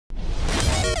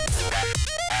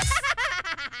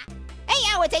Hey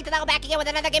yo, it's Ethan back again with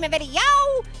another gaming video.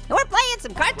 And we're playing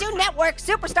some Cartoon Network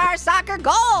Superstar Soccer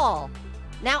Goal.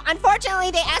 Now,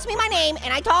 unfortunately, they asked me my name,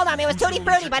 and I told them it was Tutti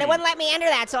Frutti, but it wouldn't let me enter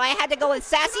that, so I had to go with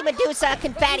Sassy Medusa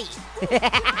Confetti.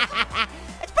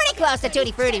 It's pretty close to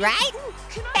Tutti Frutti, right?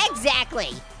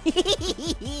 Exactly.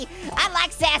 I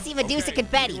like Sassy Medusa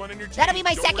Confetti. That'll be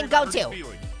my second go-to.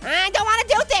 I don't want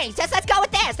to do things. Just let's go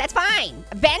with this. That's fine.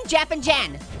 Ben, Jeff, and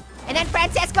Jen. And then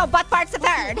Francesco Buttfarts the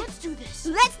third. Let's do this.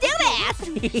 Let's do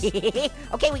this.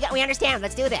 Okay, we understand.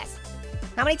 Let's do this.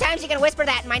 How many times are you gonna whisper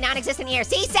that in my non-existent ear?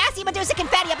 See, Sassy Medusa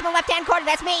Confetti up in the left-hand corner.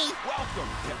 That's me. Welcome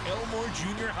to Elmore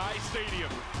Junior High Stadium.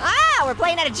 Ah, we're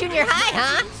playing at a junior high,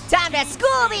 huh? Time to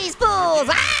school these fools.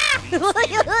 Ah!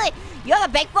 You have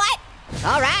a Bigfoot?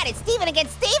 All right, it's Steven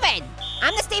against Steven.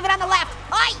 I'm the Steven on the left.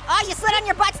 Oi! Oh, you slid on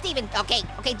your butt, Steven. Okay,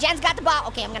 Jen's got the ball.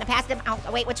 Okay, I'm gonna pass them. Oh,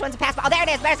 wait, which one's the pass ball? Oh, there it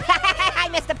is. I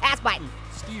missed the pass button.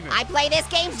 Steven. I play this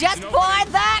game just for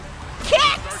the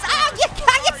kicks. Oh, you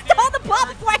stole the ball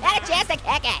before I had a chance to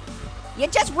kick it. You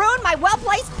just ruined my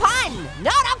well-placed pun.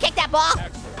 No, don't kick that ball.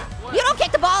 You don't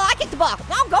kick the ball, I kick the ball.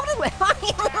 No, go to the...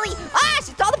 Ah,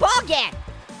 she stole the ball again.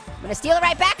 I'm gonna steal it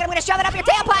right back and I'm gonna shove it up your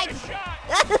tailpipe.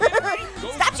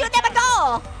 Stop shooting at my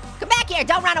goal. Come back here,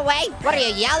 don't run away. What are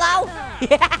you, yellow?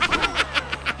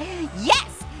 Yes,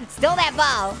 stole that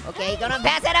ball. Okay, gonna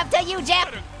pass that up to you, Jeff.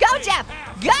 Go, Jeff,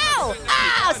 go.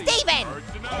 Oh, Steven,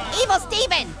 evil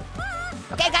Steven.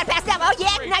 Okay, gotta pass that. Oh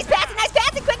yeah, nice passing,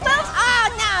 quick moves. Oh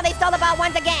no, they stole the ball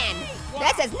once again.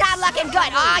 This is not looking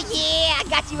good. Oh yeah, I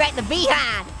got you right in the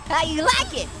behind. How you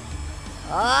like it?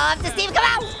 Oh, up to Steven, come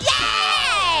on.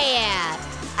 Yeah!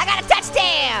 I got a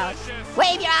touchdown.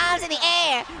 Wave your arms in the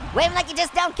air. Wave them like you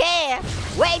just don't care.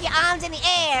 Wave your arms in the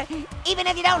air, even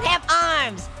if you don't have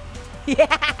arms. Yeah,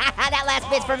 that last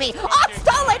bit's for me. Oh,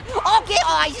 stole it. Okay,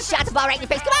 oh, I just shot the ball right in your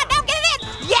face. Come on, now get it in.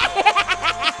 Yeah,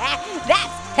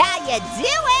 that's how you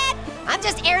do it. I'm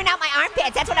just airing out my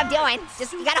armpits. That's what I'm doing.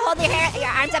 Just, you gotta hold your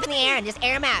arms up in the air and just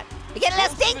air them out. You get a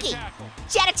little stinky.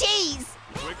 Cheddar cheese.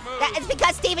 That is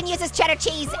because Steven uses cheddar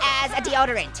cheese as a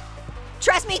deodorant.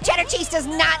 Trust me, cheddar cheese does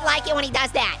not like it when he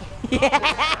does that.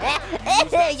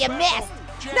 You missed.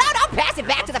 No, don't pass it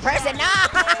back to the person. No.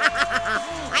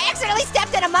 I accidentally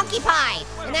stepped in a monkey pie,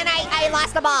 and then I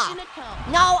lost the ball.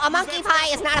 No, a monkey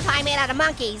pie is not a pie made out of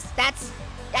monkeys. That's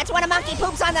when a monkey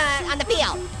poops on the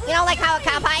field. You know, like how a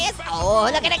cow pie is? Oh,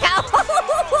 look at it go.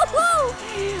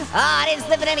 Oh, I didn't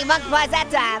slip in any monkey pies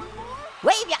that time.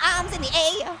 Wave your arms in the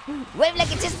air. Wave like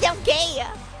you just don't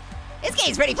care. This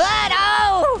game's pretty fun.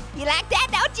 Oh, you like that,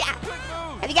 don't ya?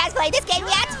 Have you guys played this game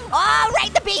yet? Oh, right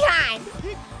in the behind.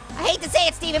 I hate to say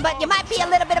it, Steven, but you might be a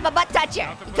little bit of a butt toucher.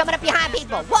 You're coming up behind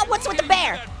people. Whoa, what's with the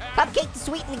bear? Cupcake to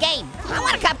sweeten the game. I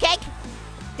want a cupcake.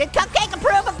 Did Cupcake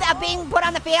approve of being put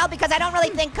on the field? Because I don't really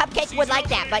think Cupcake would like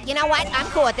that. But you know what? I'm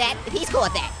cool with that, if he's cool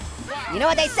with that. You know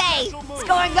what they say?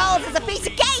 Scoring goals is a piece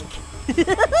of cake.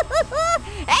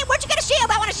 Hey, where'd you get a shield?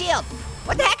 I want a shield.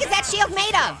 What the heck is that shield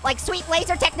made of? Like sweet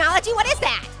laser technology? What is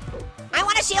that? I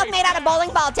want a shield made out of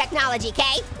bowling ball technology,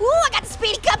 okay? Ooh, I got the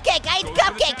speedy Cupcake. I ate the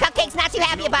Cupcake. Cupcake's not too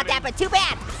happy about that, but too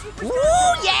bad.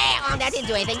 Ooh, yeah. Oh, that didn't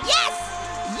do anything. Yes!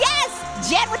 Yes!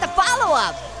 Jen with the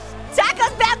follow-up.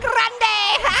 Tacos Bel Grande.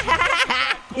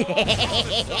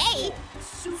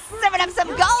 Serving up some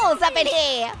goals up in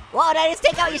here. Whoa, did I just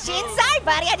take out your shin? Sorry,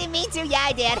 buddy. I didn't mean to. Yeah,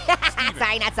 I did.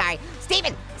 Sorry, not sorry.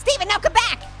 Steven, no, come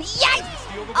back. Yikes!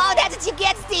 Oh, that's what you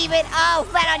get, Steven. Oh,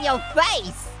 flat on your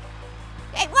face.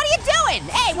 Hey, what are you doing?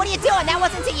 Hey, what are you doing? That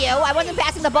wasn't to you. I wasn't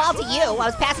passing the ball to you.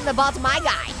 I was passing the ball to my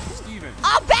guy. Steven.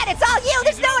 Oh, Ben, it's all you.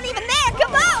 There's no one even there.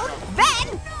 Come on. Ben,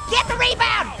 get the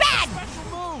rebound. Ben.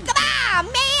 Come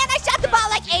on, man. I shot the ball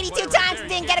like 82 times and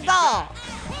didn't get a goal.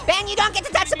 Ben, you don't get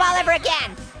to touch the ball ever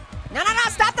again. No,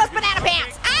 stop those banana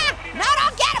pants. Ah, no,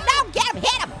 don't get him.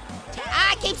 Hit him.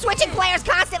 I keep switching players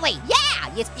constantly.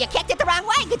 Yeah, you kicked it the wrong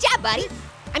way. Good job, buddy.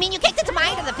 I mean, you kicked it to my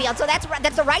end of the field, so that's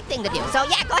the right thing to do. So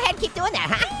yeah, go ahead and keep doing that,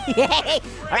 huh?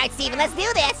 All right, Steven, let's do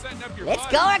this. Let's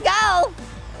go or go.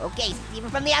 Okay, Steven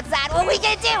from the outside. What are we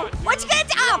gonna do? What you gonna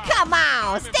do? Oh, come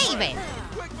on, Steven.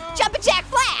 Jumping Jack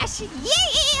Flash.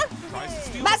 Yeah.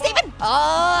 Come on, Steven.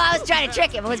 Oh, I was trying to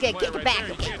trick him. I was gonna kick it back.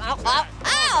 Okay.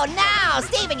 Oh, no,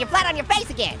 Steven, you're flat on your face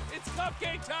again. It's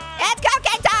Cupcake time. It's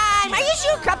Cupcake time. Are you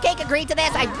sure Cupcake agreed to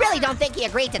this? I really don't think he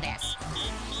agreed to this.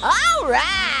 All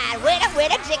right,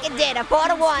 winner, chicken dinner,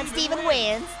 4-1, Steven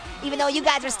wins. Even though you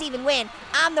guys are Steven win,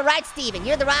 I'm the right Steven.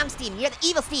 You're the wrong Steven. You're the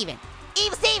evil Steven.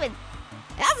 Evil Steven.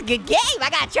 That was a good game. I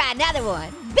gotta try another one.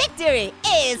 Victory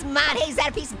is mine. Hey, is that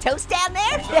a piece of toast down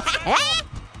there?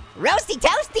 Roasty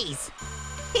Toasties.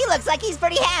 He looks like he's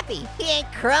pretty happy. He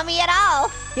ain't crummy at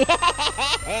all.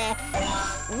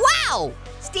 Wow!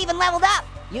 Steven leveled up.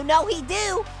 You know he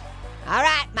do. All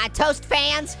right, my toast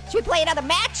fans. Should we play another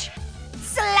match?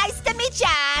 Slice the meat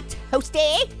shot,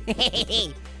 toasty.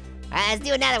 All right, let's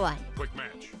do another one. Quick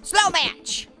match. Slow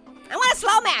match. I want a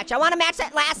slow match. I want a match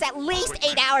that lasts at least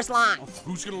 8 hours long.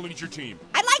 Who's gonna lead your team?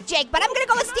 I like Jake, but I'm gonna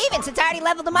go with Steven since I already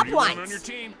leveled him up Anyone on once. your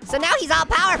team? So now he's all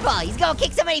powerful. He's gonna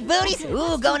kick so many booties.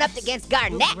 Ooh, going up against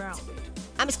Garnett.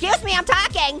 Excuse me, I'm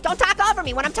talking. Don't talk over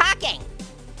me when I'm talking.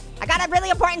 I got really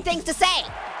important things to say.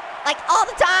 Like all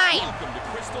the time. Welcome to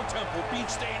Crystal Temple Beach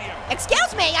Stadium.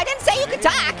 Excuse me, I didn't say you could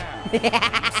talk.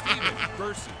 Steven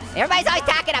versus. Everybody's always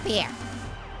talking up here.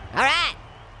 All right.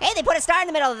 Hey, they put a star in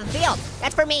the middle of the field.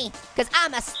 That's for me, because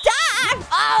I'm a star.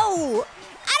 Oh,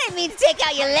 I didn't mean to take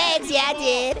out your legs. Yeah, I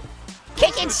did.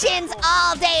 Kicking shins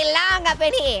all day long up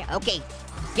in here. Okay,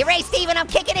 get ready, Steven. I'm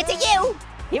kicking it to you.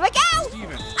 Here we go.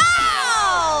 Steven.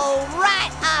 Oh,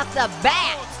 right off the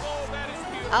bat.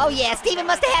 Oh, yeah, Steven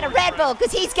must have had a Red Bull,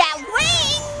 because he's got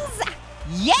wings.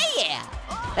 Yeah.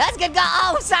 That's a good goal.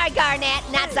 Oh, sorry, Garnett.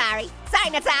 Not sorry. Sorry,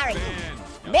 not sorry.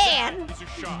 Man,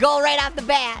 goal right off the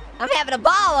bat. I'm having a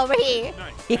ball over here.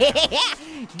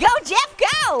 Go, Jeff,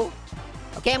 go.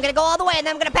 Okay, I'm gonna go all the way, and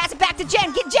then I'm gonna pass it back to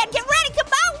Jen. Get ready,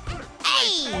 come on.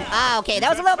 Hey. Oh, okay, that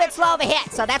was a little bit slow of a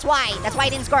hit, so that's why he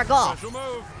didn't score a goal.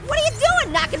 What are you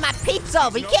doing, knocking my peeps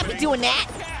over? You can't be doing that.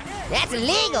 That's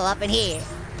illegal up in here.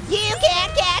 You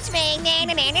can't catch me.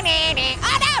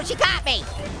 Oh, no, she caught me.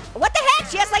 What the heck?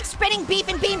 She has like spinning beef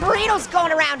and bean burritos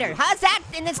going around her. How's that?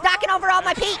 And it's knocking over all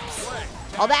my peeps.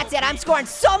 Oh, that's it. I'm scoring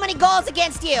so many goals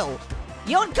against you.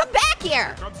 You don't come back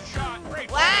here.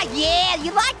 Wow, yeah,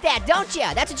 you like that, don't you?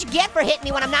 That's what you get for hitting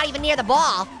me when I'm not even near the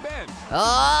ball.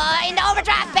 Oh, in the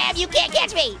overdrive, bam, you can't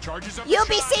catch me. You'll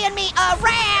be seeing me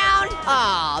around.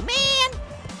 Oh, man.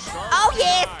 Oh,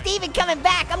 yeah, Steven coming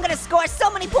back. I'm going to score so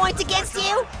many points against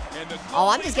you. Oh,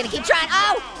 I'm just going to keep trying.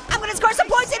 Oh, I'm going to score some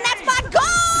points, and that's my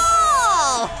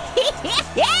goal.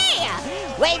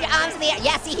 Yeah. Wave your arms in the air.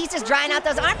 Yeah, see, he's just drying out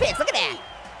those armpits. Look at that.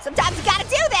 Sometimes you got to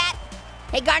do that.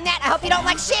 Hey, Garnett, I hope you don't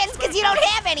like shins, because you don't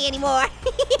have any anymore.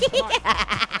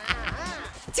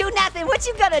 2-0. What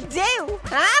you gonna do?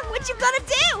 Huh? What you gonna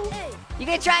do? You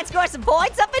gonna try and score some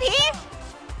points up in here?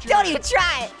 Don't even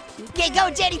try it. Okay, go,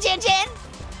 Jenny, Jen.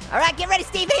 All right, get ready,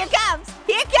 Steven. Here it comes.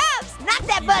 Here it comes. Knock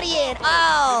that buddy in.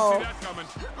 Oh.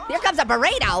 Here comes a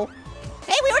burrito.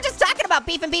 Hey, we were just talking about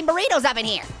beef and bean burritos up in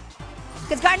here.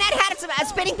 Because Garnett had some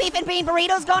spinning beef and bean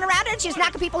burritos going around her, and she was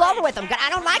knocking people over with them. I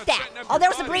don't like that. Oh, there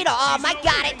was the burrito. Oh, Mike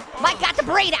got it. Mike got the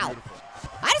burrito.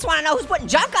 I just want to know who's putting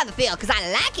junk on the field, because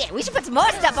I like it. We should put some more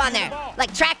stuff on there,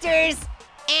 like tractors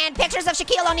and pictures of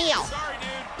Shaquille O'Neal.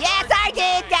 Yeah, sorry,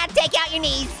 dude. Gotta take out your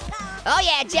knees. Oh,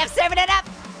 yeah, Jeff serving it up.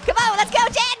 Come on, let's go,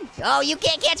 Jen. Oh, you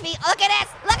can't catch me. Look at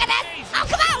this. Look at this. Oh,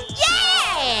 come on.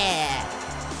 Yeah.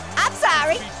 I'm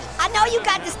sorry. I know you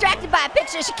got distracted by a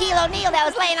picture of Shaquille O'Neal that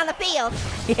was laying on the field.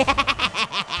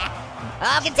 Oh,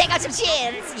 I can take out some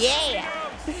shins. Yeah.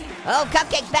 Oh,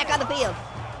 Cupcake's back on the field.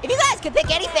 If you guys could pick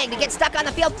anything to get stuck on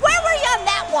the field, where were you on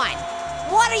that one?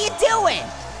 What are you doing?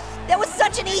 That was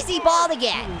such an easy ball to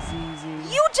get.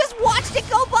 You just watched it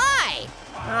go by.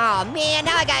 Oh, man,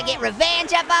 now I gotta get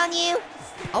revenge up on you.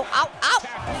 Oh, oh,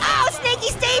 sneaky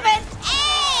Steven.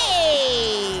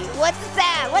 Hey, what's the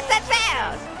sound? What's that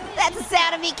sound? That's the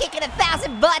sound of me kicking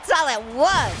 1,000 butts all at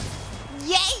once.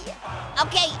 Yay.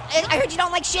 Okay, I heard you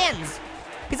don't like shins.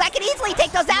 Because I can easily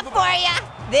take those out for you.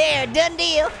 There, done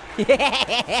deal.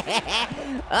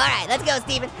 All right, let's go,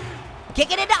 Steven.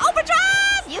 Kick it into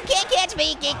overdrive. You can't catch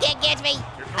me, can't catch me.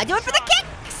 I do it for the kick.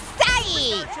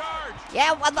 Say.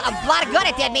 Yeah, a lot of good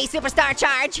at that, me, Superstar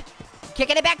Charge.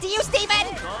 Kicking it back to you,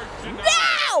 Steven.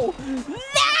 No!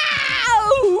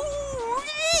 No!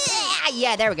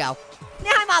 Yeah, there we go.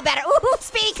 Now I'm all better. Ooh,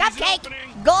 Speedy Cupcake.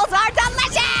 Goals are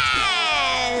delicious.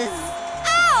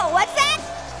 Oh, what's that?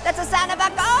 That's the sound of a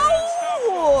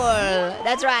goal.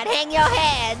 That's right, hang your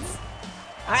heads.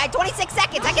 All right, 26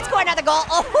 seconds. I can score another goal.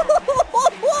 Oh,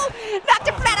 knocked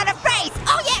him flat on the face.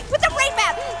 Oh, yeah, with the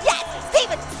rebound. Yes,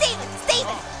 Steven.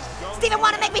 Steven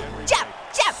want to make me jump.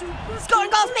 Scoring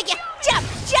goals make you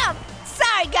jump.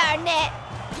 Sorry, Garnett.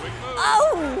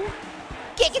 Oh,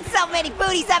 kicking so many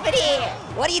booties up in here.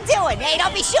 What are you doing? Hey,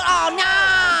 don't be shooting. Oh, no.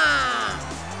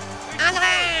 I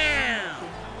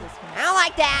don't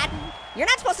like that. You're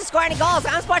not supposed to score any goals.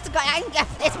 I'm supposed to go.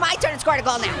 It's my turn to score a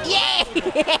goal now. Yeah.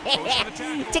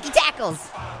 Ticky tackles.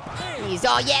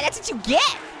 Oh, yeah, that's what you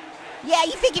get. Yeah,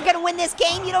 you think you're going to win this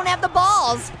game? You don't have the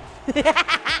balls.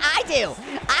 I do.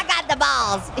 I got the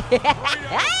balls.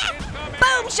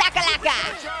 Boom, shakalaka.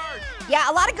 Yeah,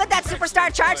 a lot of good that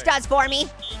Superstar Charge does for me.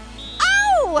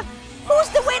 Oh, who's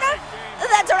the winner?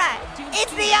 That's right.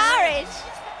 It's the orange.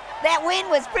 That win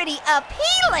was pretty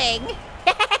appealing.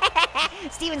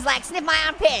 Steven's like, sniff my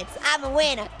armpits, I'm a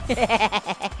winner.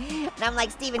 And I'm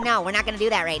like, Steven, no, we're not gonna do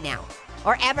that right now.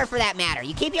 Or ever for that matter.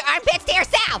 You keep your armpits to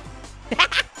yourself.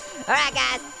 All right,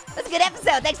 guys, that's a good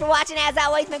episode. Thanks for watching. As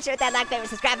always, make sure to hit that like, favorite,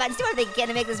 subscribe button. Do everything you can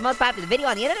to make this the most popular video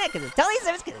on the internet because it's totally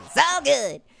service, because it's so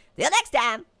good. Till next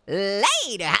time,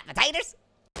 later, hot potatoes.